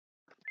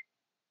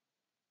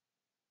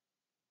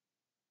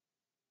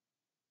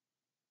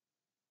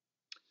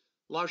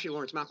Lao Shi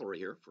Lawrence McElroy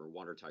here for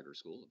Water Tiger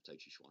School of Tai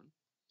Chi Chuan.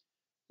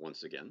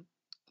 Once again,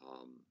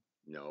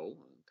 no,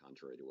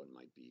 contrary to what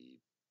might be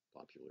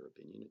popular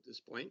opinion at this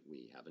point,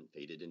 we haven't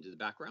faded into the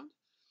background.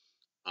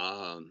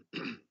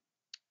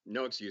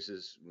 No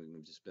excuses.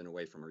 We've just been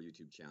away from our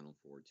YouTube channel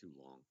for too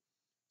long.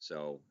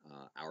 So,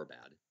 our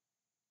bad.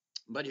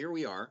 But here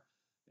we are,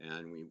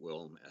 and we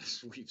will,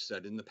 as we've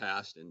said in the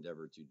past,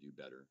 endeavor to do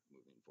better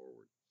moving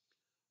forward.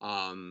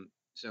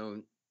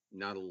 So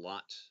not a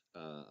lot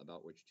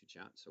about which to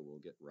chat, so we'll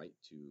get right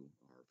to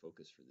our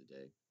focus for the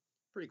day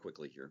pretty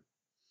quickly here.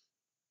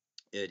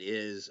 It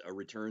is a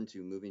return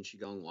to moving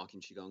Qigong,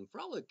 walking Qigong,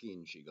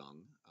 frolicking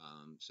Qigong.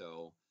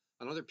 So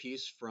another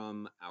piece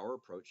from our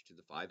approach to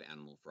the Five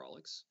Animal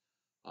Frolics.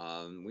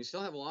 We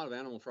still have a lot of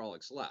animal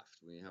frolics left.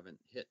 We haven't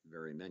hit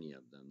very many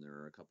of them.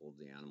 There are a couple of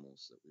the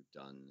animals that we've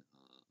done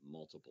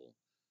multiple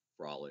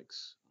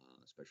frolics,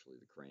 especially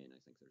the crane. I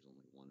think there's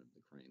only one of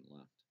the crane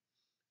left.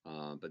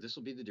 But this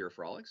will be the deer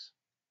frolics.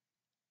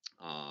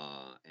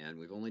 And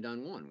we've only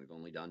done one. We've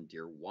only done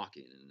deer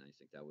walking. And I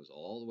think that was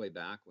all the way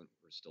back when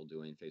we were still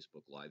doing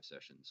Facebook Live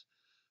sessions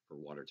for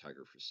Water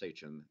Tiger for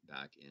Sachem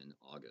back in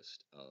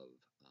August of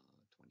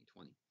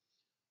 2020.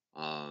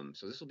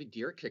 So this will be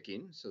deer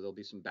kicking. So there'll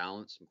be some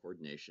balance, some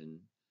coordination,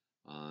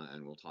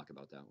 and we'll talk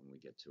about that when we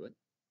get to it.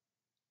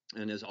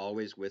 And as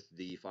always with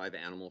the Five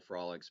Animal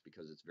Frolics,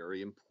 because it's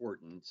very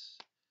important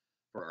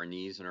for our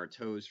knees and our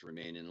toes to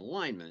remain in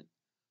alignment,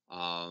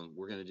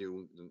 we're going to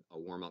do a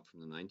warm-up from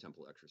the 9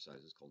 temple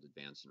exercises called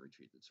Advance and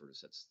Retreat that sort of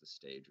sets the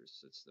stage or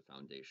sets the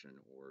foundation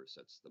or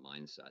sets the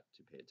mindset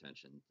to pay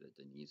attention that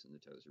the knees and the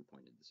toes are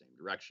pointed the same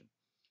direction.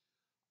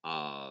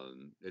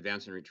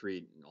 Advance and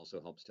Retreat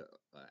also helps to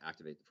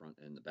activate the front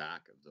and the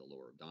back of the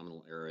lower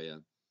abdominal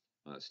area,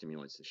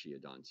 stimulates the Chi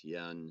and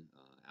daoqian,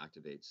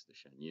 activates the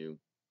Shen Yu.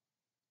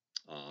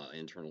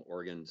 Internal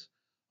organs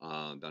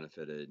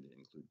benefited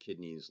include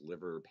kidneys,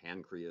 liver,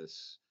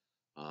 pancreas,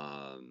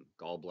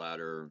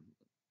 gallbladder,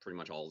 pretty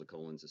much all the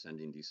colons,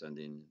 ascending,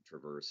 descending,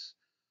 traverse.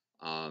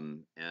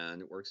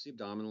 And it works the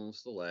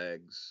abdominals, the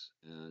legs,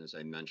 and as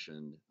I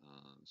mentioned,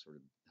 sort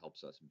of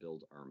helps us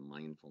build our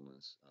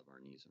mindfulness of our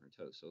knees and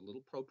our toes. So a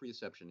little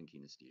proprioception and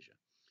kinesthesia.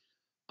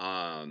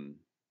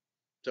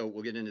 So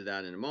we'll get into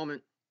that in a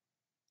moment.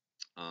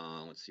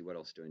 Let's see, what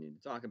else do I need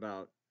to talk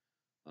about?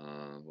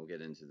 We'll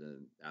get into the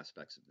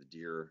aspects of the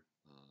deer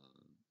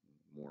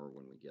more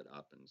when we get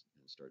up and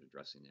start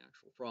addressing the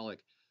actual frolic.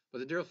 But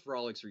the deer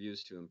frolics are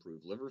used to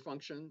improve liver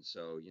function.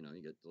 So, you know,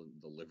 you get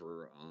the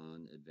liver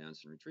on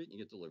Advance and Retreat, and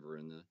you get the liver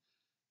in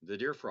the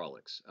deer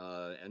frolics.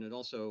 And it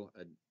also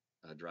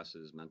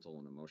addresses mental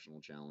and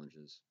emotional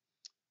challenges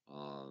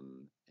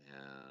and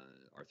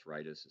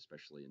arthritis,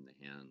 especially in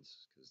the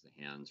hands, because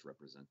the hands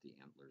represent the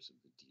antlers of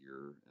the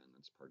deer, and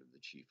that's part of the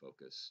chi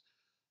focus.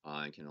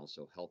 And can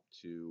also help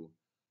to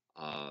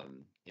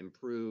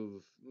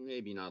improve,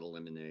 maybe not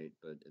eliminate,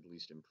 but at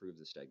least improve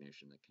the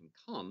stagnation that can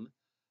come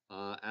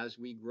as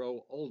we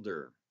grow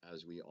older,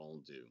 as we all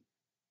do.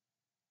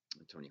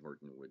 Tony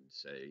Horton would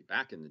say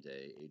back in the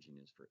day, aging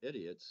is for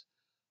idiots.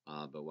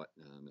 But what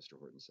Mr.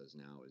 Horton says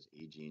now is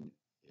aging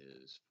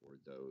is for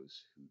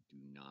those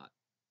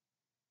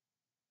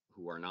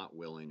who are not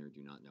willing or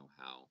do not know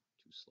how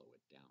to slow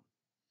it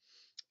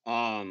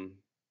down.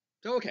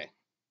 So okay.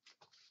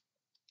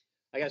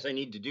 I guess I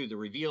need to do the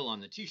reveal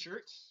on the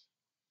t-shirts.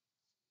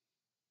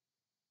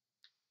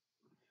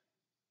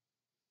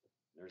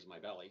 There's my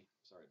belly.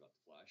 Sorry about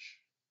the flash.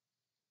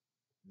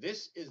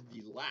 This is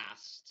the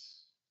last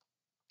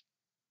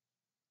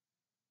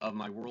of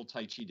my World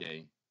Tai Chi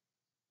Day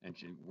and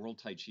World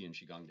Tai Chi and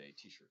Qigong Day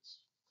t-shirts.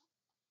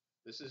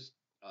 This is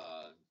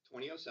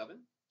 2007.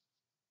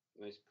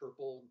 Nice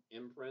purple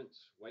imprint,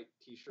 white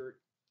t-shirt.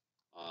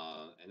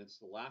 And it's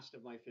the last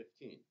of my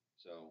 15.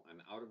 So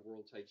I'm out of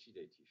World Tai Chi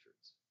Day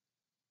t-shirts.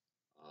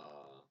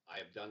 I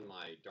have done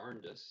my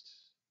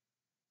darndest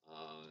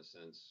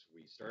since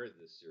we started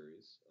this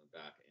series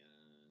back in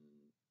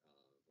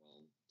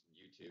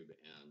YouTube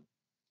and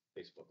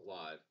Facebook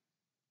Live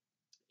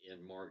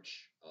in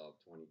March of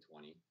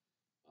 2020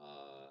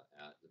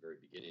 at the very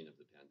beginning of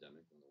the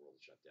pandemic when the world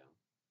shut down.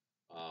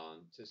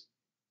 Just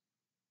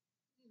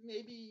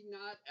maybe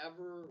not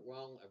ever,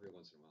 well, every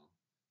once in a while,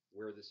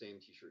 wear the same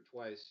t-shirt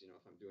twice. You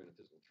know, if I'm doing a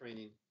physical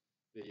training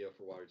video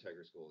for Water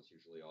Tiger School, it's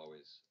usually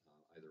always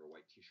either a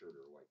white t-shirt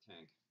or a white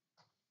tank.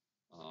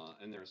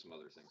 And there are some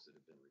other things that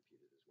have been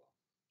repeated as well.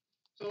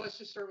 So let's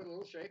just start with a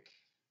little shake.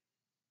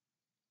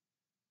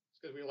 It's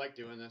because we like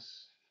doing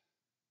this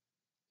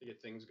to get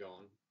things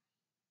going.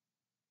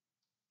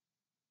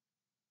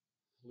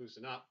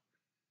 Loosen up.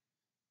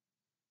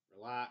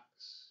 Relax.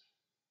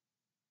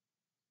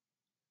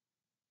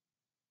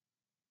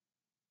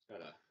 It's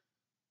got a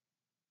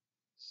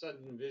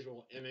sudden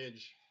visual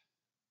image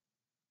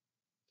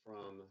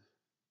from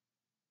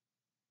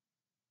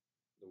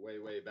the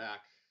way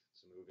back.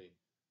 It's a movie.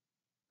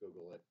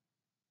 Google it.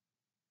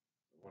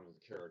 One of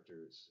the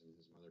characters and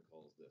his mother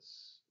calls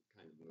this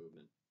kind of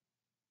movement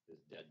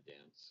his dead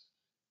dance.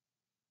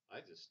 I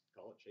just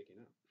call it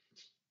shaking up.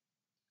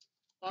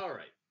 All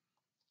right.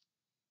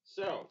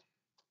 So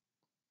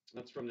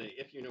That's from the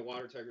If You Know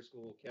Water Tiger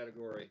School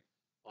category.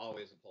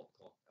 Always a pop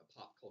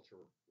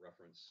culture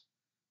reference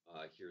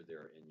here,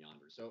 there, and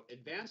yonder. So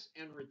advance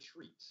and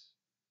retreat.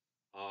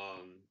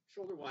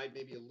 Shoulder wide,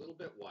 maybe a little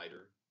bit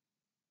wider.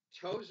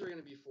 Toes are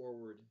going to be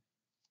forward.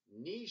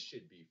 Knees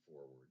should be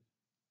forward.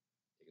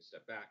 Take a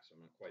step back so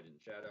I'm not quite in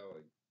shadow.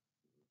 I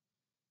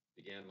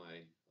began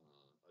my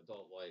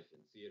adult life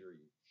in theater.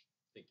 You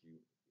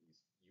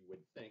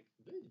would think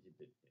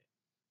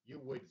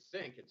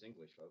it's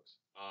English, folks.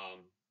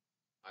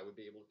 I would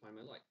be able to find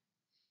my light.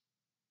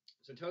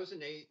 So toes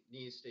and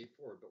knees stay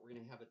forward, but we're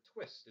going to have a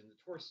twist in the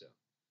torso.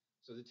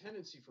 So the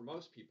tendency for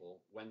most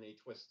people when they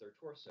twist their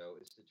torso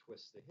is to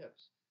twist the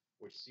hips,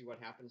 which see what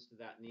happens to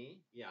that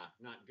knee? Yeah,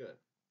 not good.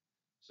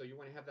 So you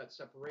want to have that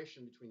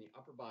separation between the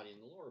upper body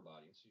and the lower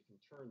body so you can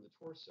turn the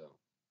torso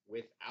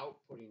without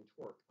putting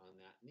torque on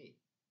that knee,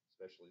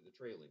 especially the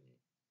trailing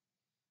knee.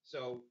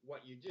 So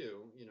what you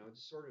do,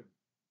 to sort of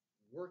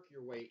work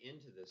your way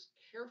into this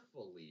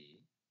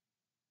carefully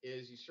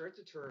is you start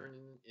to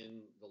turn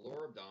in the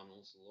lower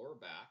abdominals, the lower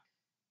back,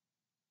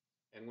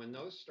 and when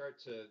those start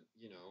to,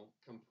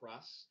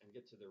 compress and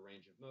get to their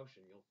range of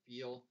motion, you'll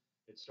feel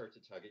it start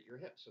to tug at your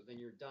hips. So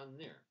then you're done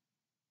there.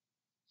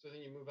 So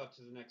then you move up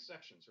to the next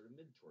section, sort of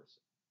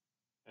mid-torso.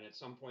 And at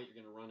some point, you're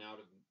going to run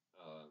out of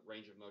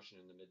range of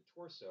motion in the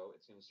mid-torso.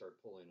 It's going to start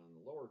pulling on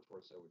the lower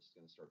torso, which is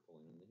going to start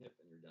pulling on the hip,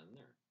 and you're done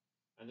there.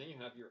 And then you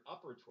have your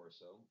upper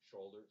torso,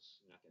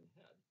 shoulders, neck, and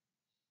head.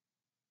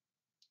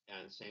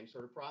 And same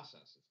sort of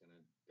process. It's going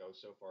to go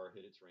so far,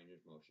 hit its range of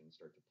motion,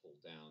 start to pull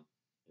down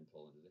and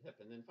pull into the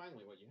hip. And then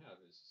finally what you have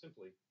is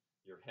simply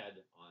your head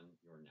on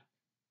your neck.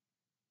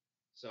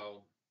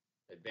 So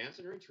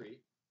advance and retreat,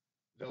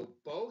 though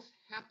both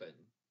happen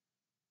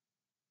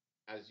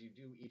as you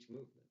do each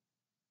movement.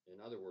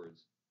 In other words,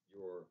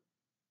 you're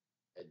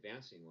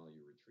advancing while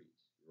you retreat.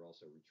 You're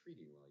also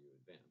retreating while you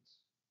advance.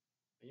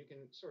 And you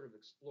can sort of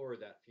explore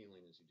that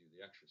feeling as you do the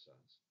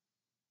exercise.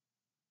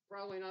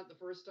 Probably not the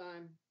first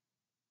time.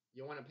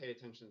 You'll want to pay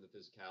attention to the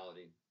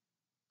physicality.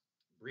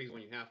 Breathe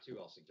when you have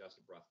to. I'll suggest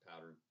a breath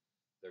pattern.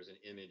 There's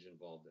an image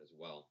involved as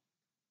well.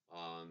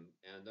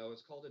 And though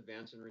it's called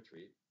advance and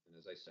retreat, and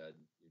as I said,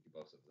 you do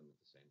both of them at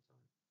the same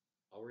time.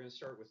 We're going to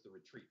start with the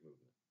retreat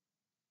movement.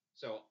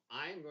 So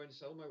I'm going to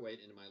settle my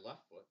weight into my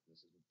left foot.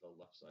 This is the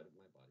left side of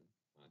my body.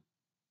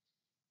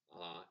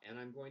 And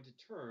I'm going to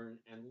turn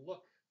and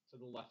look to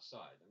the left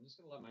side. I'm just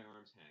going to let my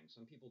arms hang.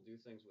 Some people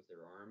do things with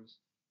their arms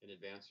in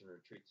advance and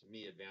retreat. To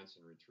me, advance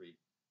and retreat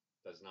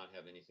does not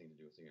have anything to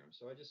do with the arms.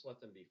 So I just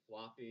let them be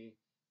floppy,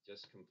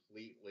 just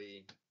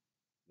completely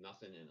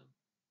nothing in them.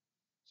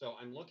 So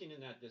I'm looking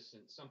in that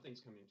distance, something's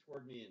coming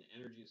toward me, an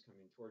energy is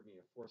coming toward me,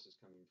 a force is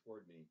coming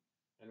toward me.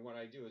 And what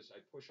I do is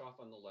I push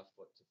off on the left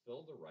foot to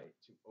fill the right,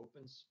 to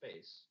open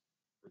space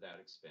for that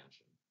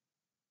expansion.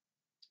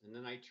 And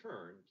then I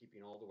turn,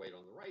 keeping all the weight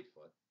on the right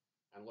foot,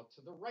 and look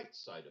to the right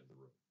side of the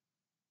room.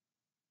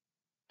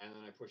 And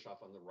then I push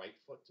off on the right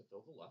foot to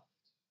fill the left,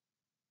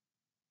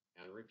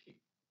 and repeat.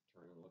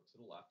 Turn and look to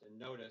the left, and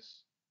notice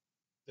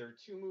there are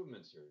two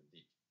movements here,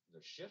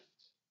 the shift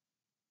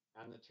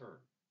and the turn.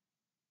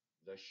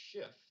 The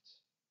shift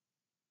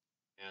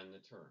and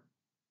the turn.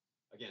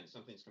 Again,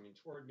 something's coming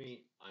toward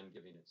me, I'm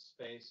giving it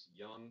space.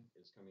 Yang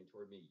is coming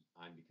toward me,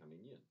 I'm becoming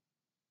yin.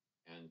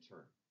 And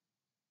turn.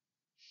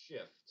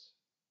 Shift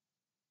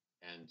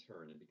and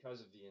turn. And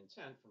because of the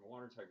intent from a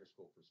Water Tiger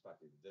School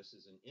perspective, this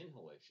is an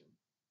inhalation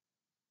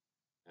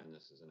and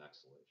this is an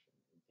exhalation.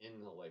 An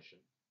inhalation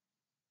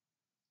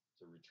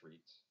to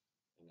retreat,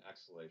 an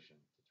exhalation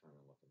to turn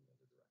and look in the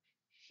other direction.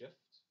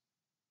 Shift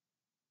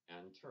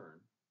and turn.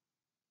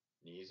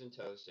 Knees and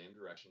toes, same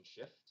direction.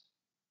 Shift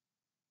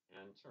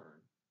and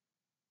turn.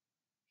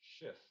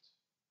 Shift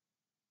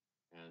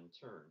and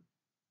turn.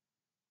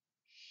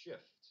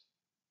 Shift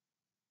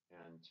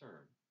and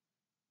turn.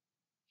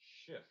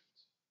 Shift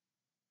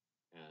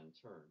and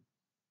turn.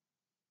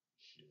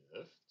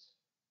 Shift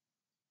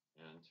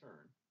and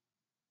turn.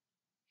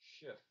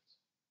 Shift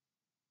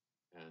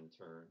and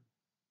turn.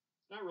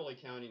 Not really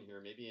counting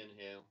here. Maybe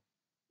inhale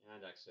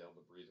and exhale,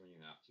 but breathe when you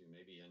have to.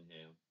 Maybe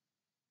inhale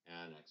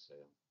and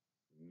exhale.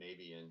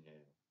 Maybe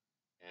inhale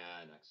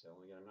and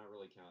exhale. And again, I'm not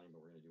really counting,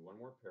 but we're going to do one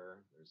more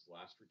pair. There's the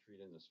last retreat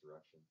in this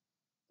direction.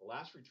 The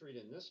last retreat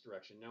in this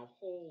direction. Now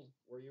hold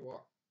where you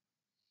are.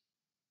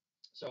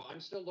 So I'm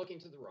still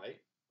looking to the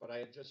right, but I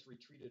have just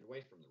retreated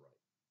away from the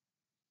right.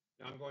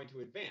 Now I'm going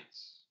to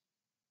advance.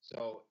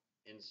 So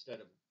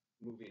instead of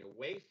moving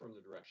away from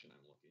the direction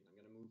I'm looking, I'm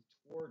going to move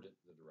toward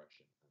the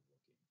direction I'm looking.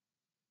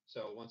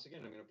 So once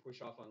again, I'm going to push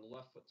off on the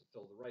left foot to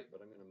fill the right,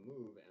 but I'm going to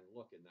move and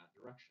look in that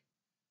direction.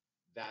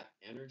 That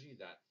energy,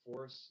 that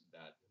force,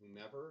 that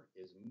whomever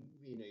is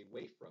moving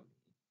away from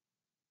me,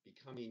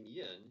 becoming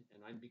yin,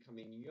 and I'm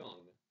becoming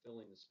yang,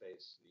 filling the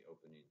space, the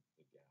opening,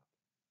 the gap,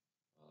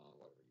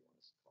 whatever you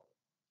want to call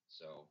it.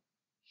 So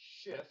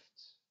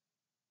shift,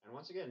 and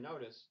once again,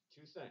 notice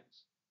two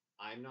things.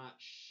 I'm not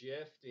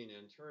shifting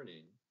and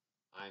turning,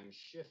 I'm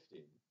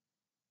shifting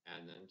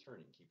and then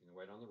turning, keeping the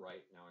weight on the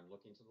right. Now I'm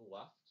looking to the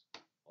left.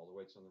 All the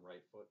weight's on the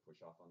right foot,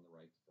 push off on the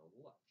right to fill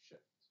the left.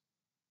 Shift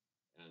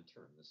and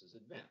turn. This is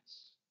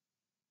advance.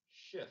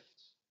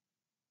 Shift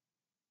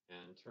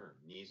and turn.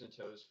 Knees and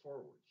toes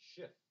forward.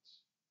 Shift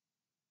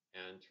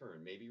and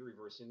turn. Maybe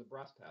reversing the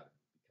breath pattern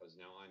because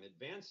now I'm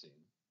advancing.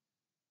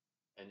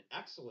 An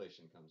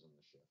exhalation comes on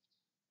the shift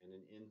and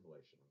an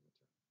inhalation on the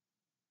turn.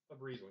 But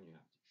breathe when you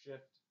have to.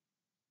 Shift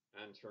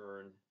and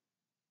turn.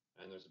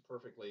 And there's a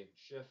perfectly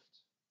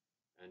shift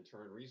and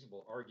turn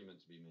reasonable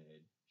argument to be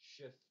made.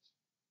 Shift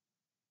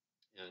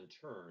and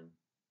turn,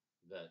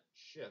 that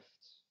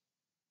shift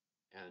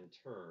and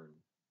turn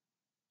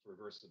to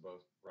reverse the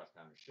both breath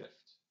pattern.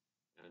 Shift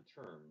and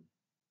turn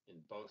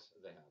in both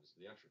of the halves of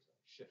the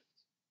exercise. Shift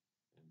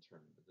and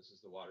turn. But this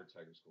is the Water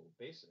Tiger School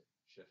basic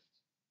shift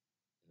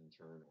and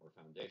turn, or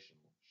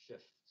foundational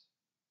shift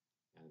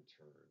and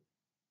turn.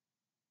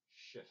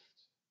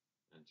 Shift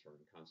and turn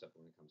concept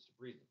when it comes to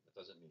breathing. That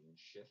doesn't mean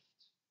shift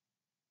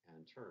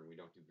and turn. We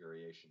don't do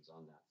variations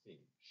on that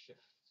theme.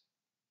 Shift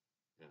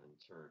and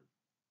turn.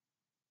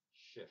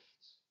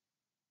 Shift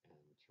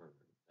and turn.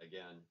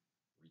 Again,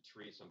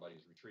 retreat.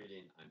 Somebody's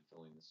retreating. I'm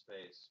filling the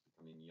space,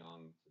 becoming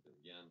young to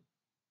begin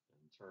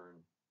and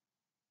turn.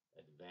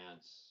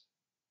 Advance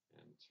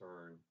and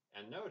turn.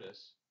 And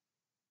notice,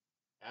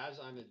 as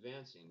I'm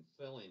advancing,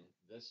 filling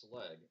this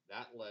leg,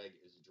 that leg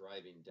is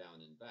driving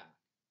down and back.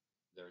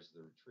 There's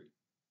the retreat.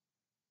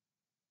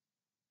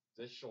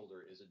 This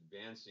shoulder is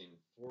advancing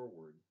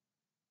forward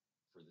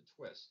for the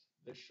twist.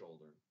 This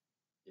shoulder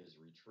is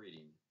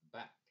retreating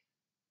back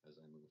as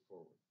I move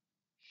forward.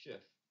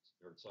 Shift,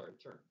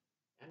 turn.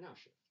 And now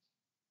shift.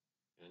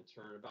 And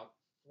turn about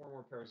 4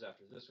 more pairs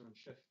after this one.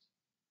 Shift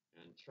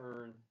and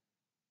turn.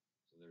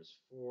 So there's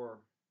 4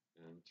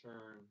 and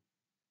turn.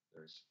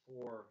 There's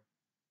 4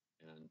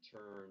 and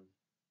turn.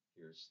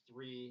 Here's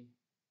 3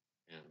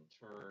 and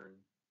turn.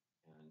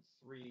 And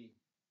 3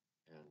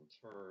 and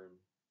turn.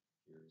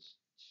 Here's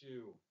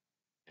 2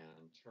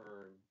 and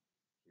turn.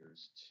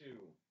 Here's 2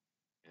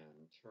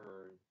 and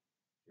turn.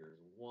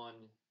 Here's 1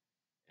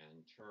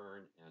 and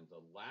turn. And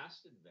the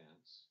last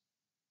advance,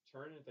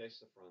 turn and face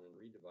the front and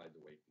redivide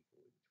the weight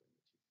equally between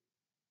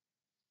the 2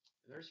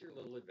 feet. And there's your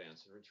little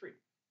advance and retreat.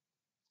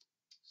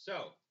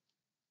 So,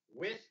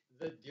 with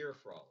the deer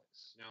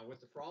frolics, now with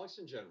the frolics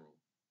in general,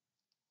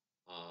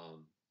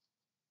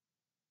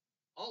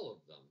 all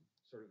of them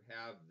sort of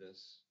have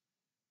this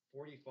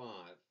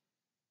 45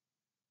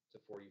 to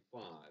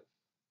 45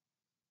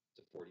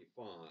 to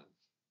 45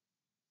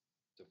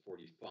 to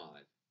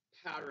 45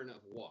 pattern of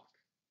walk,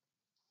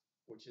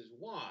 which is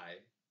why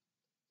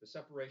the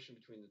separation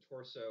between the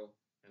torso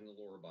and the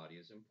lower body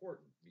is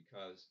important,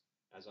 because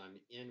as I'm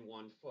in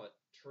one foot,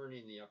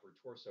 turning the upper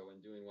torso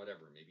and doing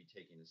whatever, maybe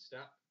taking a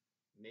step,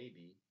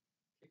 maybe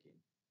kicking.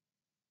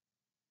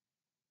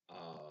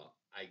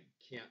 I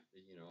can't,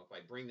 if I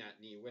bring that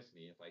knee with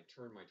me, if I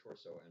turn my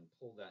torso and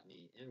pull that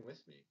knee in with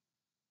me,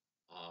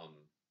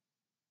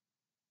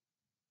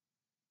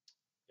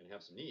 going to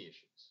have some knee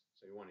issues.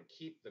 So you want to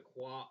keep the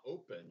quad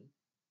open,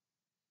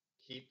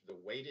 keep the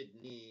weighted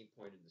knee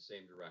pointed the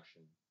same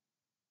direction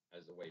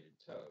as the weighted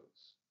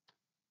toes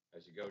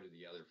as you go to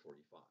the other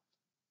 45.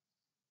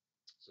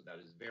 So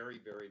that is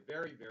very, very,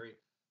 very, very,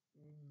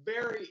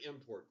 very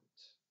important.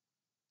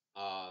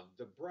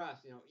 The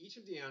breath, each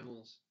of the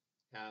animals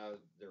have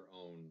their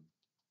own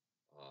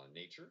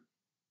nature,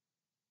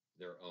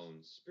 their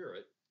own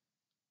spirit,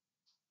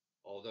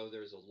 although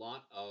there's a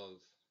lot of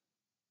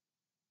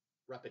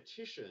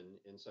repetition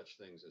in such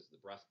things as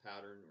the breath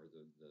pattern or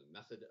the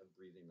method of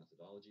breathing,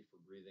 methodology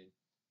for breathing,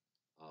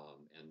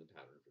 and the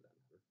pattern for that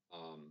matter.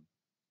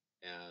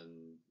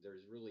 And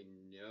there's really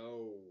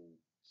no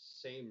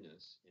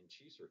sameness in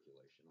chi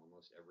circulation.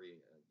 Almost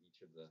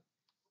each of the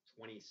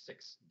 26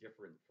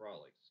 different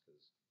frolics,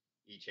 because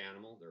each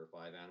animal, there are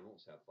 5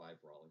 animals, have 5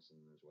 frolics, and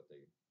there's what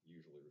they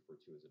usually refer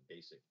to as a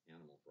basic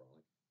animal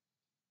frolic,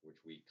 which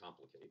we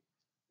complicate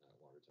at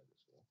Water Tiger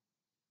School.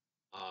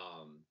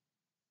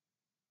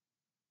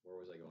 Where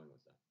was I going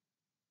with that?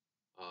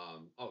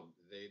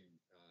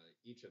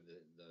 Each of the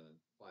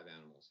 5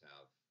 animals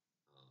have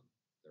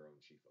their own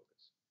chi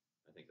focus.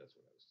 I think that's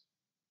what I was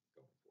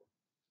going for.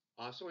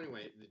 So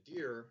anyway, the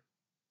deer,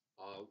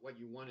 what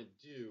you want to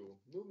do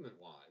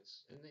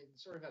movement-wise, and they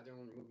sort of have their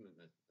own movement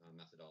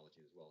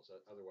methodology as well, so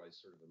otherwise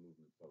sort of a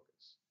movement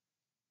focus.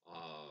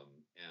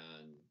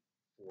 And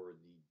for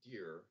the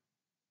deer,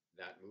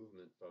 that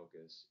movement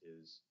focus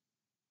is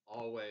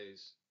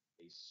always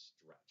a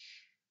stretch.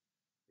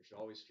 You should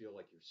always feel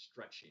like you're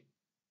stretching,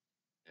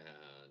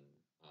 and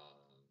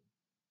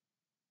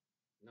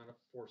not a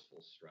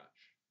forceful stretch,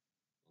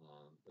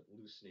 but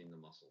loosening the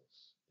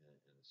muscles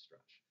in a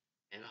stretch.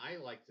 And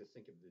I like to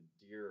think of the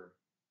deer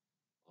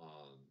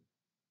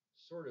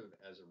sort of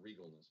as a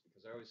regalness,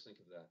 because I always think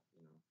of that,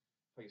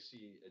 how you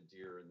see a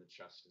deer and the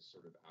chest is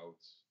sort of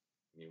out.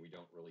 I mean, we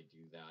don't really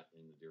do that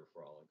in the deer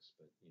frolics,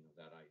 but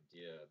that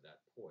idea of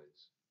that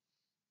poise.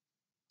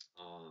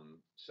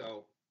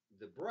 So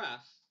the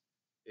breath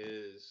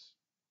is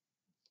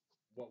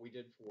what we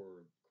did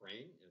for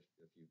crane.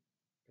 If you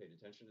paid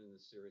attention in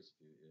this series,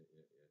 if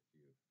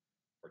you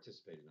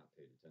participated, not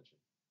paid attention,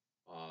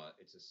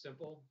 it's a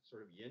simple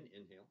sort of yin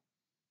inhale,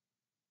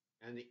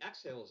 And the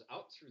exhale is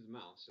out through the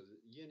mouth. So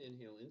the yin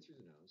inhale in through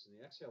the nose, and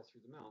the exhale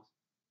through the mouth.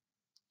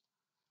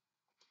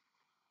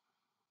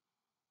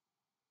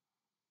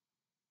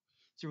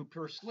 Through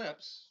pursed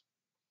lips,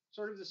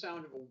 sort of the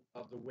sound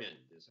of the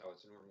wind is how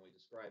it's normally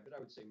described, but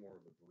I would say more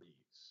of a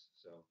breeze.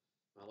 So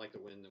not like the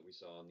wind that we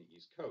saw on the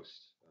East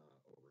Coast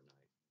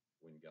overnight,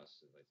 wind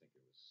gusts of, I think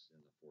it was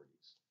in the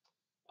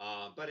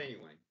 40s. But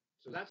anyway,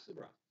 so that's the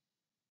breath.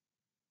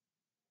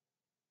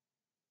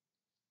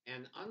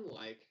 And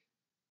unlike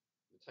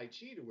the Tai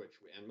Chi to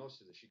which and most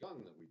of the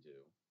Qigong that we do,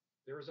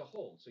 there is a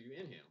hold. So you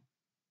inhale,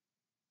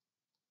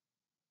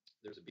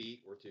 there's a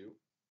beat or two,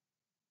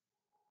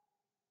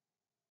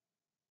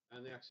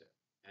 and the exhale,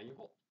 and you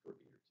hold for a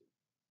beat or two.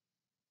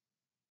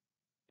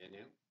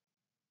 Inhale,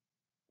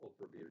 hold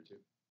for a beat or two,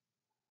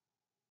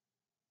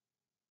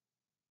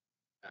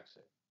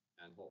 exhale,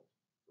 and hold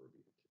for a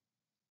beat or two.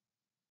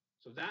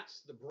 So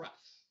that's the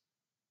breath.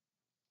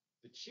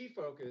 The Chi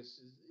focus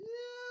is a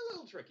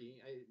little tricky.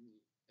 I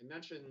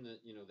mentioned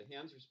that the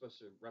hands are supposed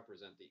to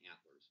represent the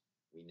antlers.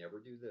 We never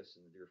do this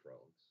in the deer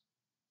frolics.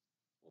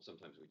 Well,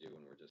 sometimes we do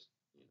when we're just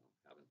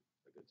having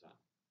a good time.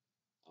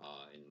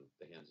 And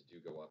the hands do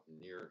go up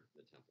near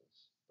the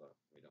temples, but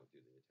we don't do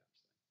the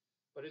attached thing.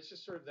 But it's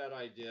just sort of that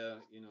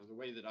idea. The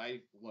way that I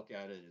look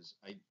at it is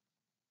I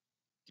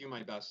do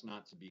my best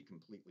not to be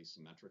completely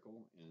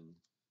symmetrical in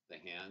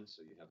the hands,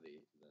 so you have the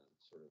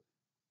sort of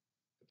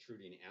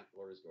protruding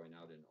antlers going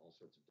out in all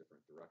sorts of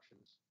different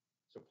directions.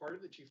 So part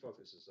of the Chi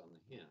focus is on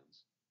the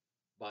hands,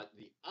 but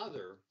the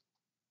other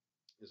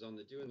is on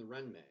the Du and the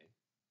Renmei,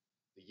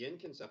 the Yin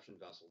conception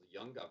vessel, the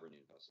Yang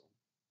governing vessel,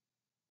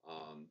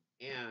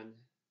 and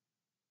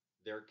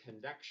their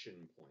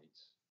connection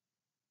points.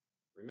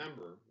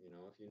 Remember,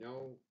 if you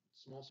know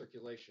small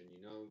circulation,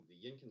 the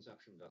Yin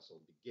conception vessel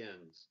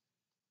begins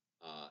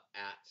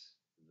at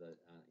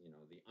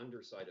the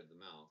underside of the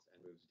mouth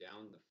and moves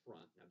down the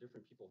front. Now,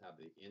 different people have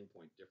the in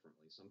point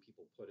differently. Some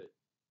people put it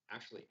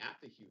actually at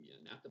the Hu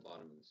Yin, at the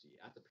bottom of the C,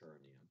 at the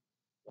perineum.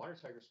 Water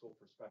Tiger School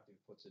perspective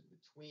puts it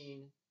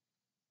between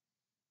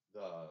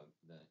the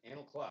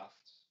anal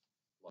cleft,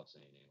 love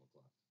saying anal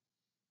cleft,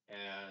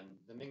 and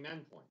the Ming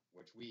Men point,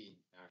 which we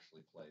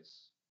actually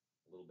place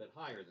a little bit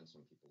higher than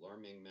some people. Our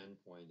Ming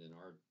Men point in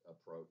our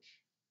approach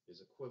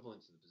is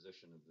equivalent to the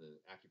position of the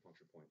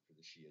acupuncture point for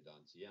the Xia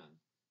Dantian,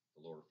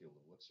 the lower field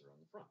of elixir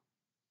on the front.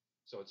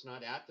 So it's not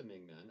at the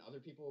Ming Men.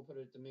 Other people will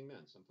put it at the Ming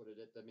Men. Some put it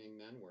at the Ming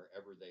Men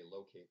wherever they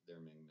locate their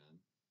Ming Men,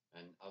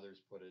 and others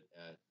put it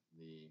at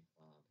the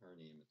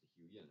perineum at the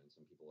Hu Yin. And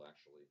some people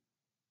actually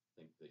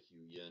think the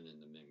Hu Yin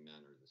and the Ming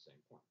Men are the same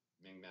point.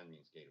 Ming Men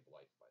means gate of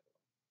life, by the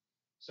way.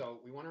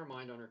 So we want our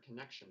mind on our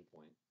connection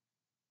point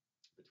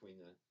between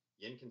the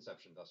Yin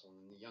conception vessel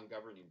and the Yang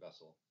governing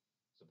vessel.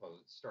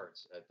 Suppose it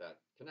starts at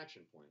that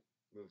connection point,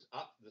 moves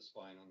up the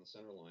spine on the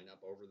center line,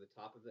 up over the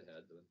top of the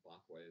head, the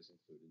Bakwei is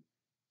included,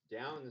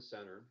 down the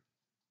center,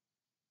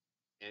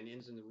 and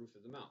ends in the roof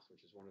of the mouth,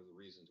 which is one of the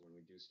reasons when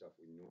we do stuff,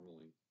 we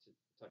normally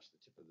touch the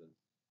tip of the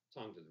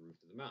tongue to the roof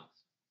of the mouth.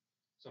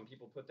 Some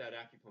people put that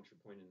acupuncture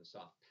point in the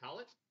soft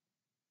palate.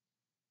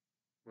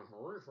 You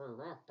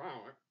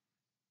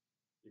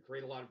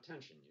create a lot of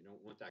tension. You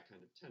don't want that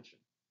kind of tension.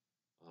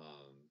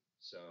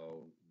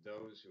 So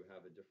those who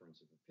have a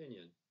difference of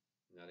opinion,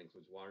 and that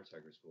includes Water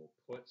Tiger School,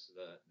 puts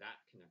that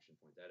connection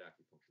point, that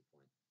acupuncture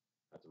point,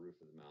 at the roof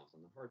of the mouth on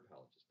the hard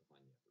palate just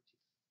behind the upper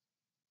teeth.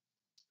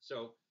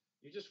 So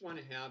you just want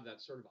to have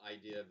that sort of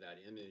idea of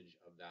that image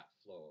of that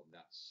flow, of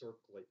that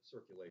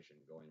circulation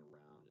going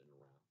around and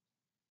around.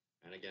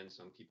 And again,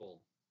 some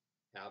people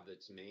have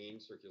its main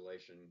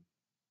circulation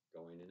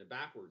going in a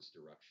backwards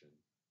direction.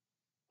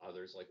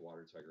 Others, like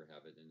Water Tiger,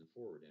 have it in the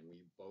forward. And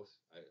we both,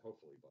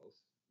 hopefully both,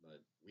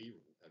 but we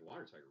at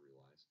Water Tiger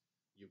realize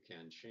you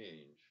can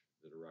change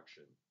the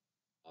direction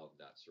of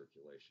that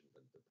circulation.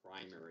 But the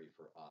primary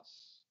for us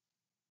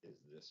is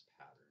this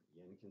pattern: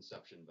 Yin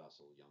conception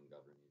vessel, Yang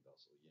governing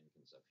vessel, Yin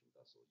conception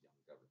vessel,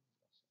 Yang governing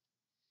vessel.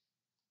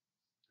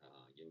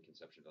 Yin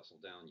conception vessel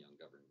down,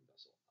 Yang governing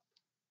vessel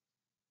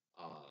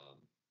up.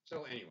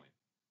 So anyway,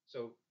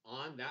 so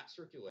on that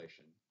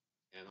circulation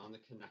and on the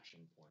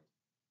connection point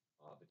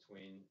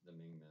between the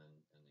Ming Men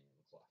and the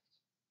anal cleft.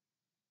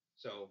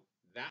 So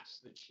that's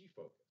the Chi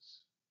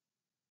focus.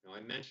 Now, I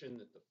mentioned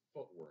that the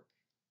footwork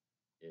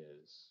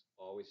is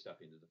always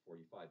stepping to the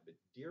 45, but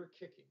deer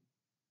kicking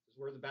is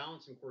where the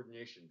balance and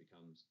coordination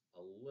becomes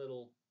a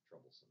little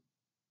troublesome.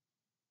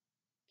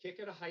 Kick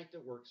at a height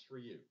that works for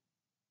you,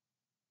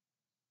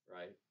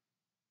 right?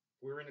 If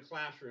we were in a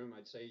classroom,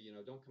 I'd say,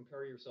 don't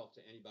compare yourself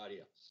to anybody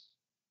else.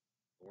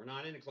 But we're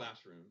not in a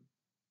classroom.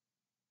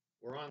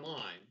 We're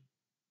online.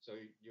 So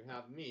you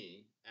have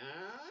me, and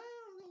I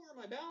don't know where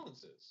my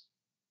balance is.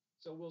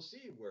 So we'll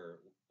see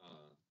where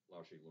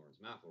Laoshi Lawrence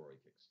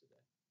McElroy kicks today.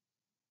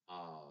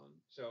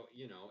 So,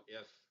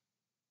 if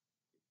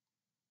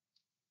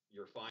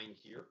you're fine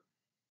here,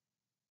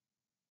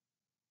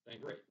 then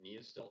great. Knee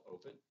is still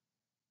open.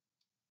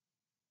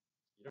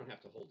 You don't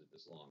have to hold it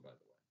this long, by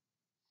the way.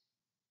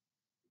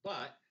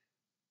 But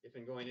if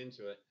in going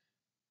into it,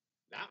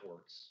 That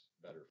works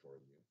better for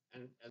you.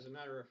 And as a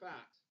matter of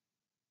fact,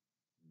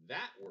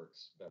 that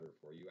works better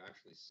for you,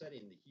 actually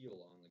setting the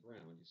heel on the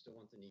ground. You still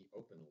want the knee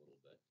open a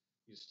little bit.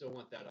 You still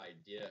want that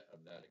idea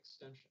of that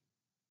extension.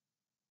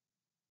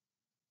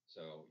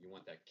 So you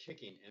want that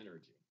kicking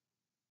energy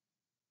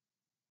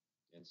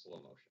in slow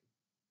motion.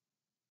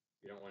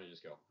 You don't want to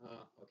just go,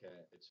 okay,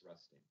 it's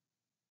resting,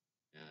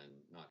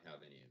 and not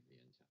have any of the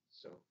intent.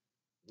 So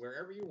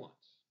wherever you want,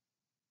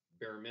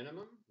 bare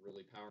minimum,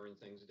 really powering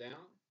things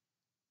down,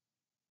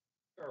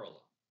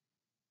 parallel-ish.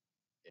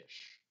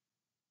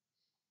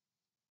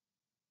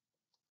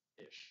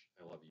 Ish.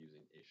 I love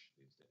using ish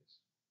these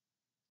days.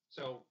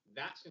 So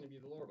that's going to be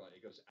the lower body.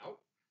 It goes out.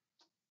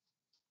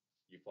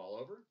 You fall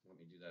over. Let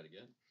me do that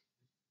again.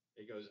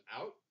 It goes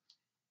out.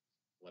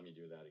 Let me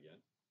do that again.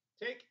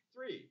 Take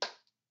 3.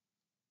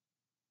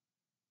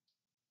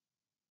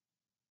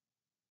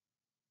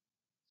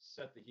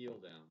 Set the heel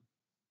down.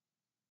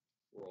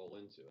 Roll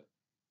into it.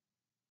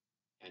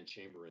 And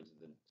chamber into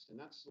the next. And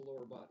that's the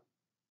lower body.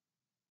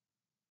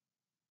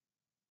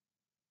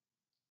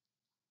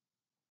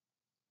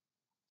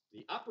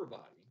 The upper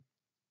body,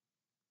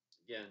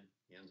 again,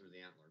 hands are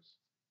the antlers.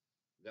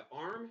 The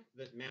arm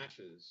that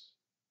matches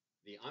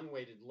the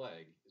unweighted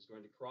leg is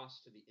going to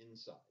cross to the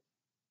inside.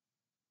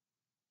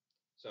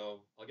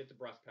 So I'll get the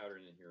breath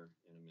pattern in here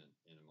in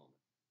a moment,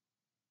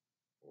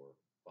 or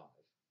 5.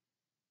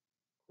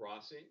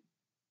 Crossing,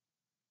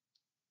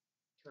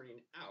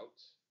 turning out,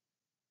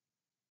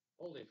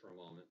 holding for a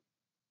moment,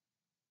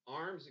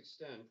 arms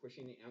extend,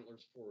 pushing the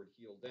antlers forward,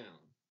 heel down,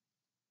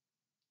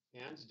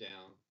 hands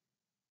down,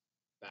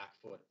 back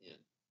foot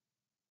in.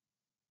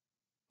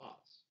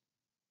 Pause.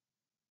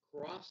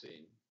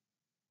 Crossing,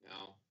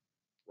 now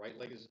right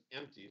leg is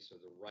empty, so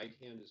the right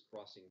hand is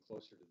crossing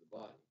closer to the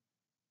body.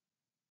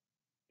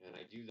 And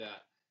I do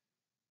that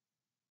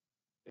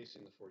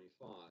facing the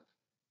 45.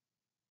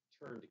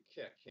 Turn to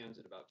kick, hands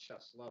at about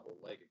chest level,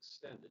 leg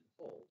extended,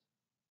 hold.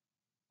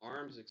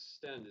 Arms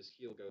extend as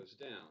heel goes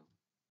down.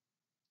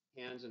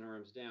 Hands and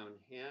arms down,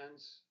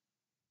 hands,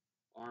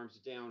 arms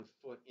down,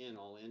 foot in,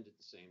 all end at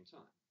the same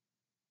time.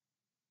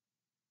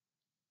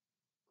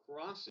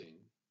 Crossing,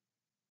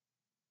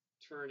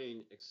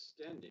 turning,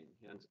 extending,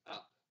 hands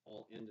up,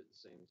 all end at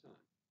the same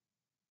time.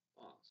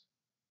 Pause.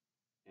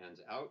 Hands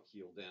out,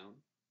 heel down,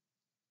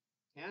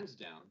 hands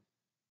down,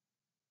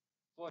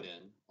 foot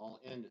in,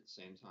 all end at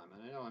the same time.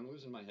 And I know I'm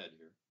losing my head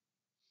here,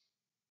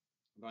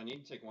 but I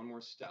need to take one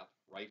more step.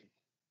 Right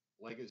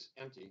leg is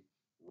empty,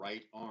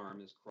 right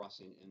arm is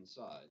crossing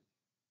inside.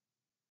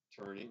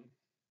 Turning,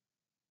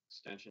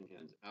 extension,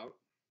 hands out,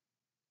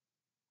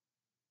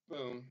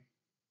 boom,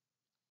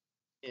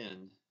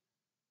 end.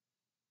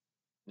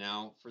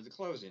 Now for the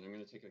closing, I'm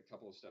going to take a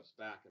couple of steps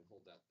back and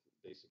hold that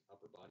basic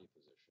upper body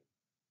position.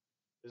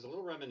 There's a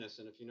little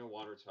reminiscent, if you know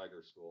Water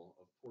Tiger School,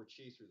 of Pour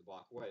Chi through the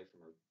Bok Wei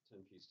from our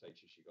 10-piece Tai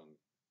Chi Qigong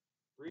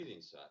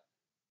breathing set.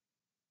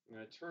 I'm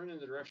going to turn in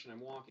the direction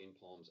I'm walking,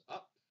 palms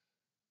up,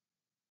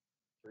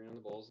 turning on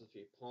the balls of the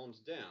feet,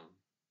 palms down,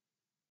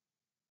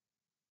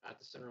 at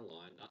the center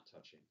line, not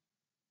touching.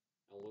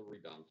 And a little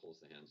rebound pulls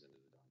the hands into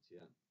the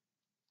daoqian.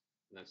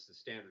 And that's the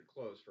standard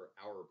close for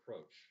our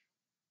approach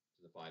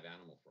to the 5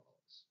 Animal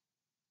Frolics.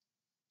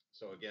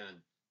 So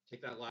again,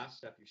 take that last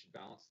step, you should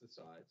balance the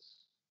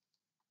sides.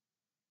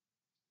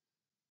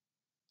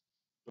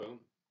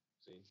 Boom.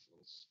 See, a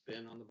little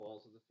spin on the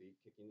balls of the feet,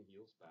 kicking the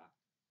heels back.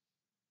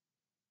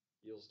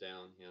 Heels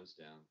down, hands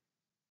down.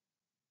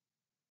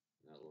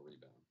 And that little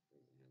rebound,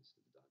 bring the hands to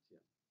the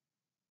daoqian.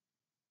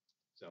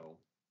 So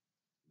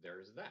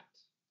there's that.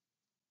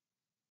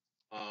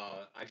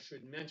 I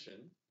should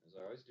mention, as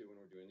I always do when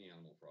we're doing the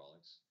Animal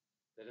Frolics,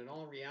 that in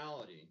all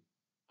reality,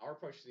 our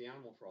approach to the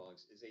Animal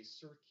Frolics is a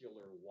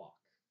circular walk.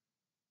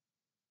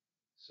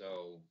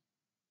 So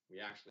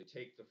we actually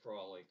take the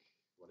frolic,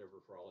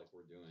 whatever frolic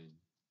we're doing,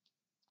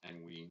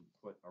 and we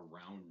put a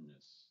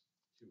roundness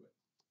to it,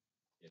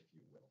 if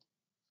you will.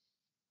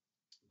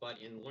 But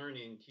in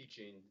learning,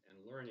 teaching, and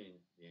learning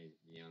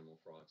the Animal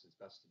Frolics, it's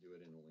best to do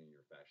it in a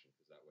linear fashion,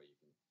 because that way you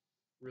can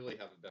really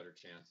have a better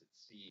chance at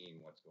seeing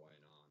what's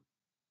going on,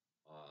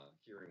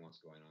 hearing what's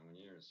going on. When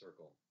you're in a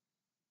circle,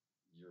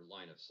 your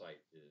line of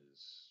sight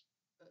is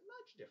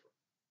much different.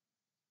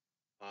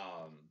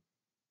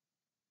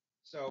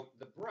 So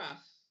the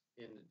breath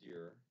in the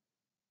deer,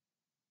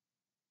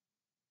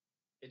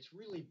 it's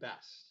really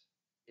best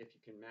if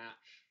you can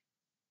match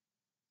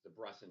the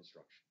breath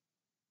instruction.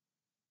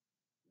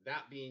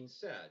 That being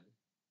said,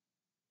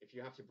 if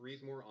you have to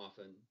breathe more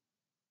often,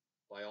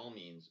 by all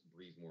means,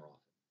 breathe more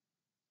often.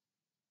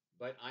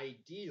 But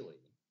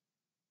ideally,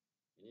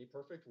 in a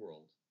perfect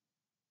world,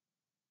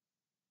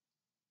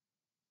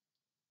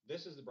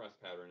 this is the breath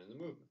pattern and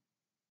the movement.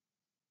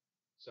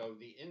 So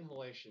the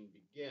inhalation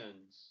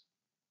begins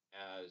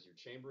as you're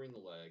chambering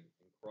the leg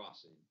and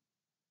crossing,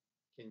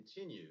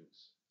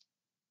 continues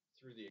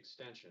through the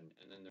extension,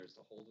 and then there's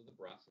the hold of the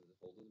breath or the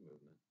hold of the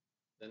movement.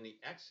 Then the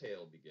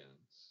exhale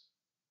begins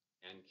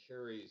and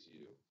carries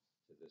you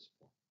to this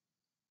point.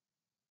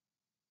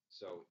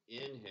 So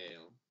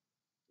inhale,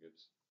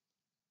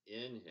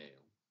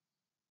 inhale,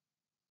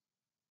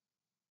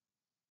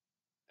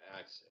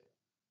 Exhale.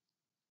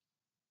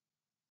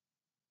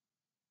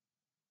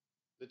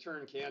 The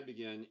turn can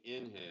begin.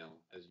 Inhale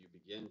as you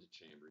begin to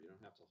chamber. You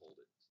don't have to hold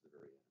it to the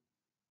very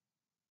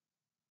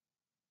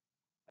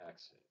end.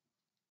 Exhale.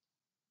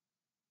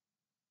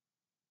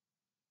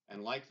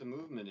 And like the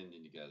movement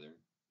ending together,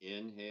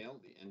 inhale,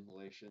 the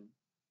inhalation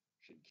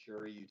should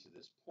carry you to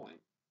this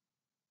point.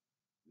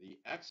 The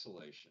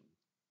exhalation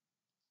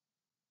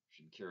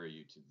should carry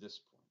you to this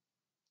point.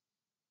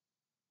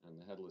 And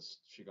the headless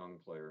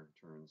Qigong player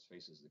turns,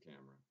 faces the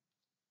camera,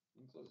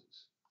 and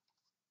closes.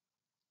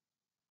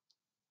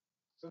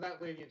 So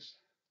that leaves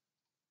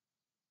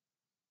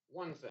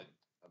one thing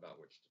about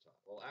which to talk.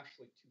 Well,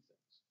 actually two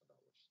things about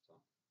which to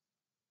talk.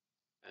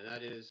 And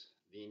that is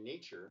the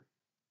nature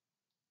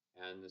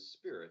and the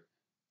spirit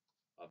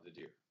of the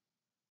deer.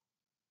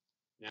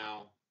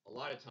 Now, a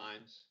lot of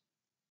times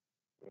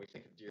when we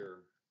think of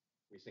deer,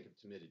 we think of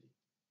timidity,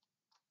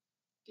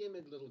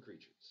 timid little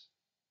creatures.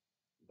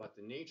 But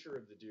the nature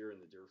of the deer in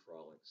the deer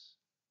frolics,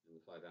 in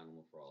the Five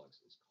Animal Frolics,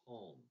 is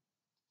calm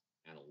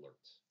and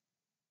alert.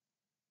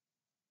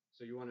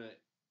 So you want to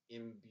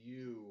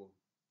imbue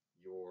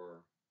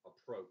your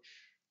approach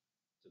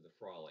to the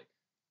frolic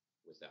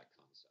with that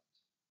concept.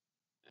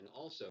 And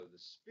also the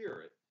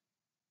spirit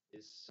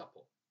is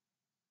supple,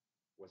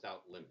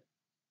 without limit.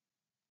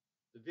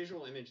 The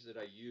visual image that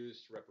I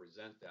use to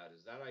represent that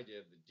is that idea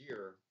of the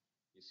deer.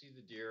 You see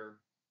the deer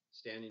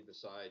standing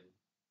beside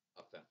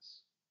a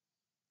fence.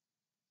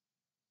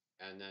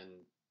 And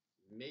then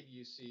maybe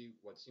you see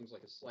what seems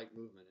like a slight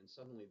movement, and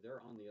suddenly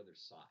they're on the other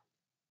side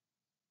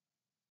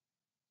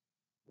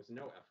with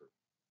no effort,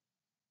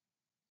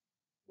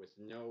 with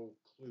no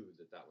clue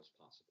that that was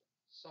possible.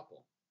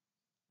 Supple,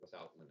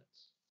 without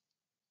limits.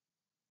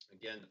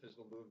 Again, the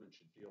physical movement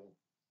should feel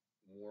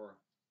more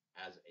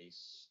as a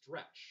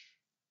stretch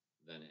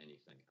than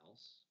anything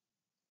else.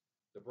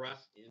 The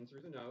breath in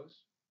through the nose,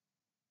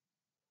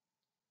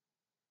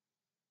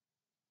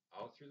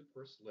 out through the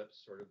pursed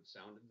lips, sort of the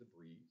sound of the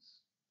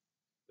breeze.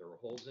 There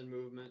are holds in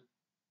movement,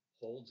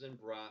 holds in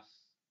breath.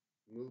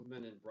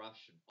 Movement and breath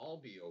should all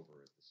be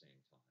over at the same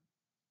time,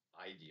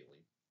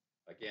 ideally.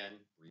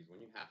 Again, breathe when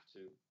you have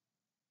to,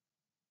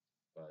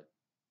 but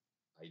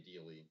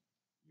ideally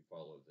you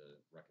follow the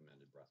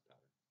recommended breath pattern.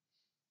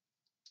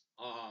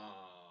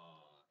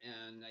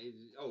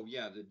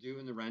 The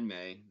dew and the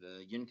renmei,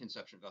 the yin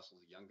conception vessel,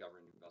 the yang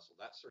governing vessel,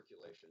 that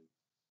circulation,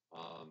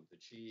 the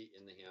chi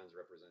in the hands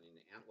representing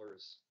the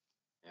antlers,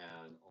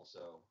 and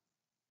also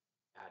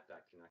at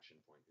that connection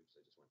point. Oops, I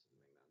just went to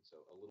the Mingmen.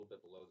 So a little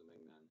bit below the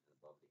Mingmen and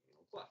above the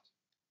anal cleft.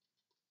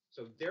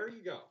 So there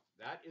you go.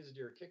 That is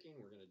deer kicking.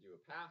 We're going to do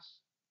a pass.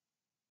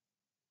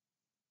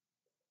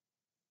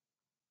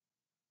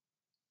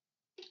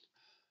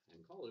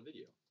 And call it a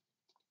video.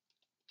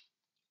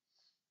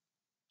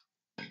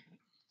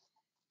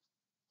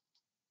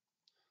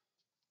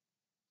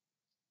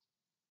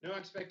 No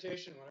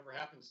expectation. Whatever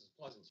happens is a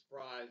pleasant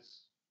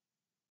surprise.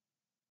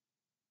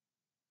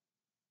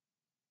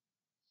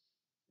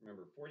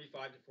 Remember,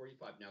 45 to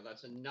 45. Now,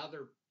 that's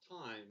another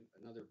time,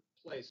 another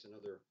place,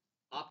 another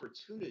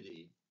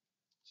opportunity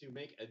to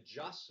make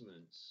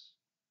adjustments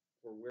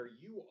for where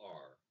you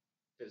are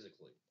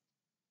physically.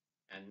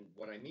 And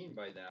what I mean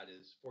by that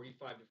is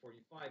 45 to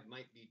 45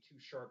 might be too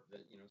sharp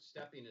that,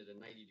 stepping at a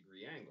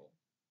 90-degree angle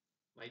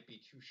might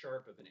be too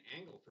sharp of an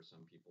angle for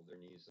some people, their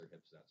knees, their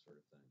hips, that sort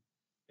of thing.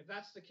 If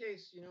that's the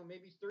case,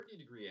 maybe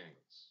 30-degree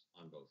angles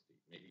on both feet,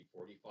 maybe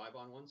 45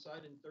 on one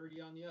side and 30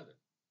 on the other.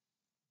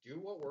 Do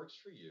what works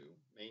for you.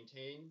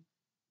 Maintain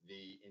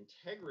the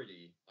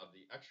integrity of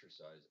the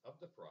exercise of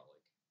the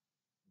frolic,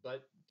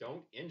 but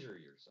don't injure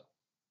yourself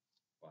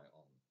by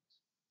all means.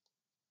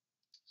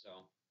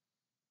 So,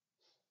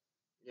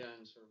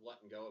 again, sort of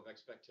letting go of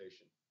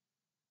expectation.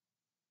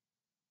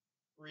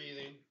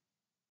 Breathing.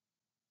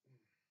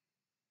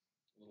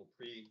 A little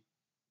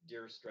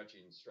pre-deer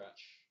stretching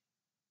stretch.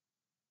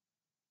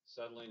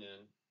 Settling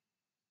in.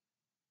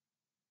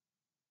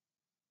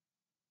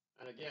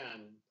 And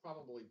again,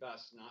 probably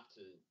best not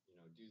to,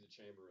 do the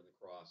chamber and the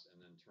cross and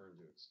then turn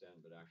to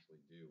extend, but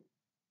actually do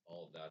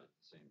all of that at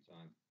the same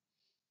time.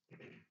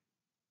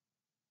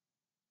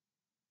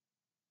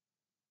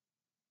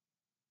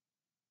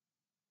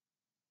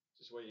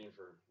 Just waiting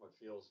for what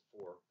feels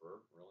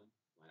really,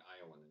 my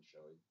Iowan and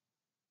showy,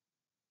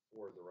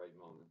 for the right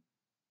moment.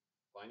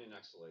 Find an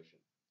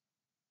exhalation.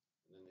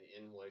 And then the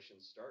inhalation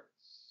starts.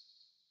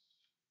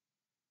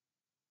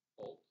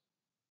 Hold.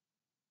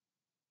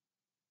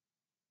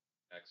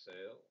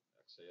 Exhale,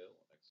 exhale,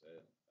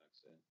 exhale,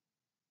 exhale.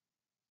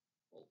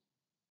 Hold.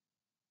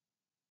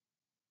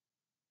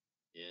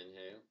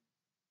 Inhale.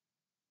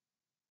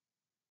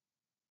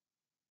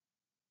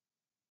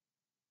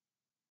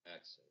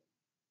 Exhale.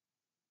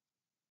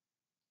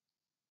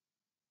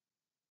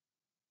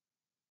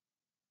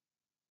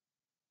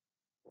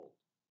 Hold.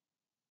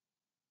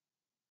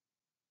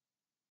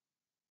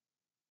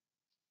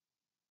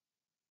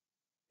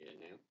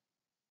 Inhale.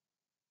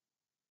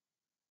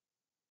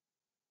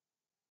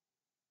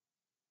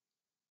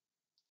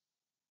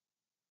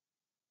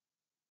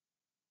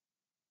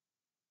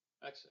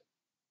 Exhale.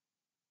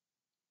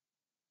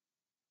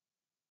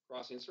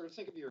 crossing. Sort of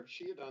think of your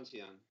Chi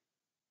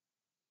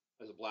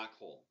as a black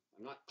hole.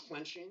 I'm not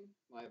clenching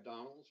my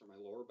abdominals or my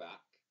lower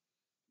back.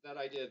 That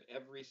idea of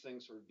everything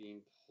sort of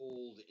being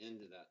pulled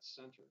into that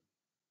center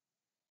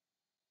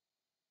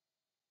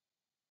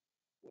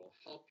will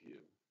help you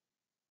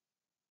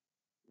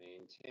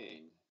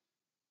maintain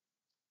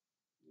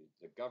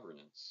the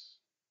governance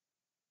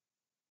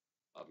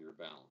of your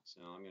balance.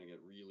 Now I'm going to get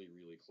really,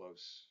 really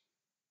close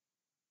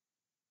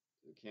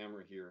to the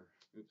camera here.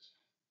 Oops.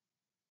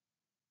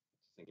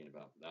 Thinking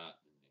about that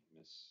and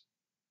I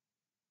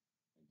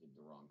did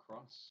the wrong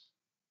cross.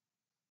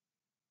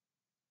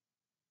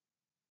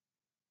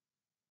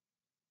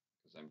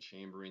 Because I'm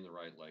chambering the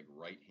right leg,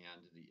 right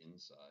hand to the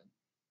inside.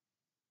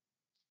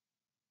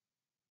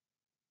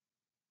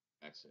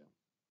 Exhale.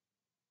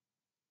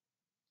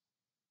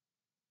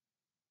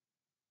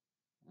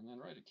 And then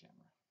right at camera.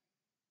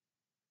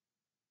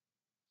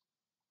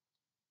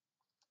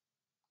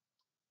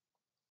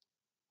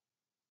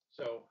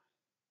 So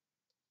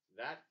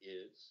that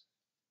is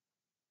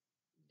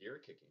deer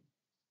kicking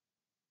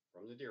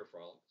from the Deer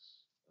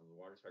Frolics of the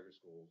Water Tiger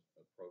School's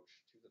approach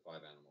to the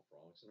Five Animal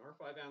Frolics. And our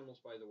five animals,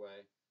 by the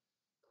way,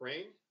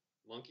 crane,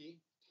 monkey,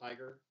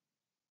 tiger,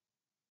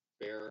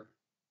 bear,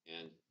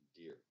 and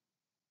deer.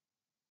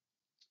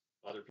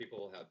 Other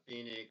people have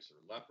phoenix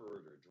or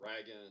leopard or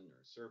dragon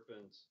or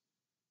serpent.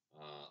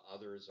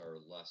 Others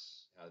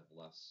have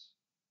less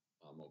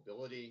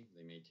mobility.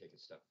 They may take a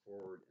step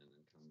forward and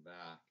then come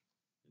back,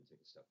 and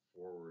take a step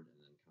forward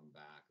and then come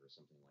back, or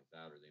something like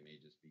that. Or they may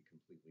just be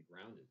completely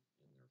grounded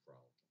in their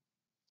frolicking.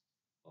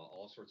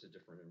 All sorts of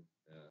different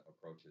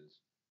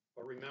approaches.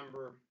 But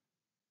remember,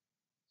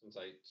 since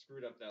I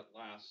screwed up that the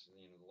last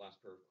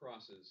pair of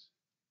crosses,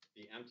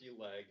 the empty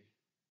leg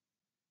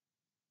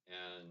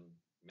and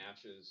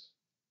matches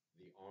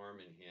the arm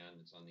and hand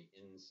that's on the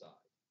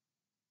inside.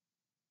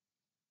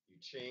 You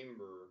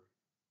chamber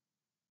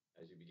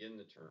as you begin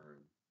the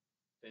turn,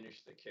 finish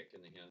the kick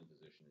in the hand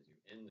position as you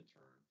end the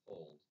turn,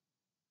 hold.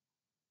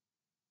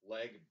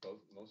 Leg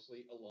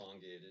mostly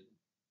elongated,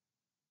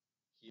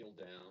 heel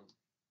down,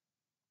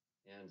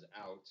 hands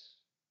out.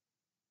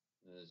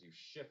 And as you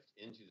shift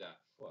into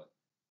that foot,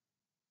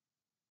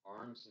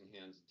 arms and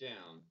hands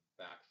down,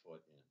 back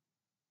foot in.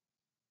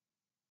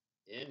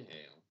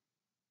 Inhale.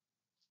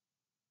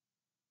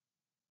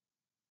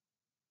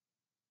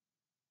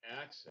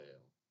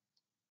 Exhale.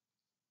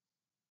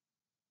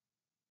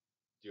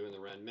 Doing the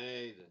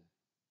Renmei, the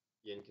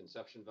yin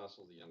conception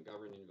vessel, the yang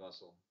governing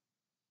vessel,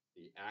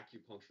 the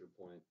acupuncture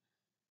point,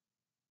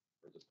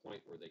 or the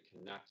point where they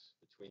connect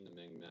between the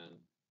Ming Men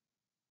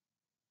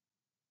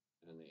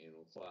and the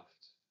anal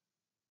cleft.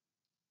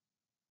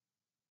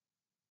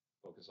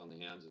 Focus on the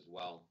hands as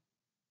well.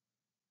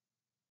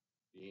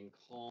 Being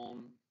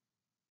calm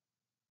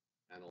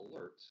and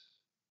alert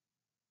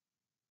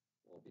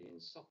while being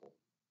supple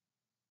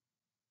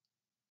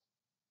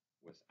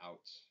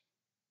without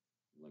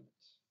limit.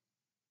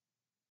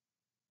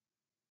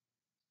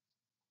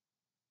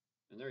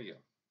 And there you go.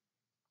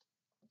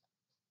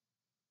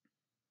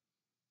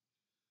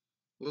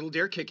 Little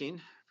deer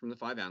kicking from the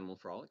Five Animal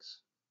Frolics.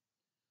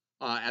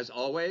 As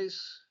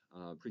always,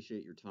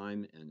 appreciate your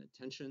time and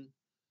attention.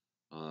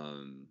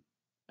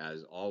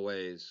 As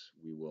always,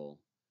 we will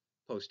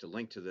post a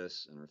link to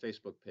this on our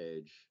Facebook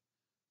page,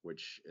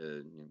 which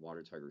is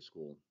Water Tiger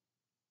School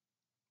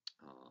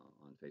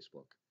on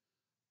Facebook.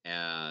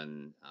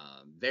 And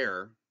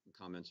there, the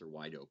comments are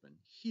wide open.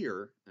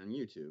 Here on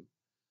YouTube,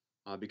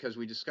 because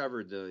we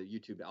discovered the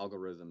YouTube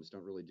algorithms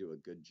don't really do a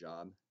good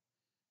job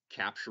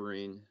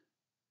capturing,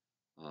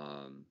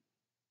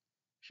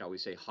 shall we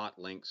say, hot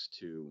links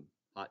to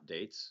hot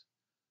dates.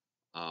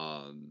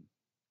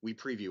 We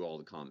preview all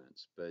the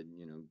comments, but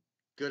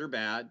good or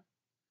bad,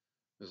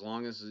 as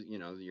long as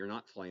you're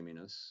not flaming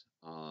us,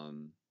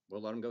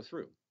 we'll let them go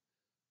through.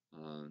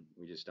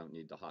 We just don't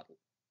need the hot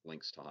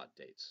links to hot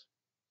dates.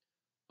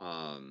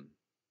 I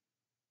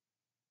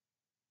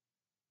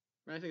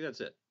think that's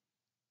it.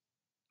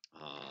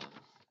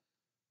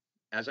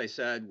 As I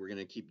said, we're going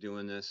to keep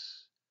doing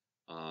this.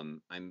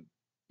 I'm,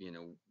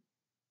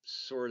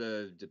 sort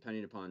of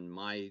depending upon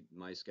my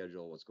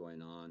schedule, what's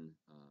going on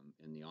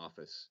in the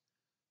office.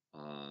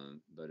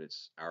 But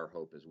it's our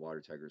hope as Water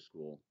Tiger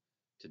School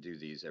to do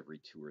these every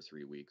 2 or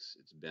 3 weeks.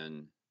 It's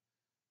been,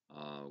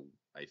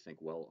 I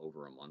think, well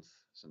over a month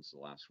since the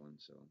last one.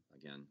 So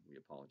again, we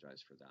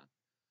apologize for that.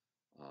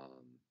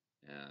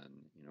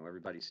 And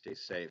everybody stay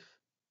safe.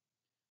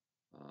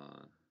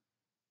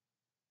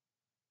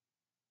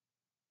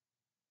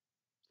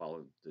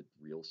 Follow the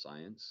real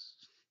science.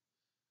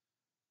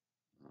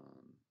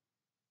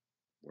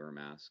 Wear a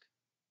mask.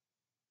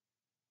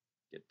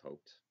 Get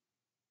poked.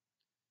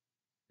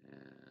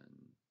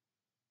 And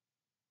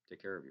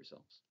take care of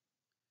yourselves.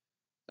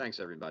 Thanks,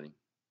 everybody.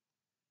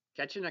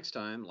 Catch you next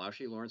time.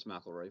 Laoshi Lawrence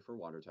McElroy for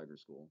Water Tiger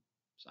School,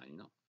 signing off.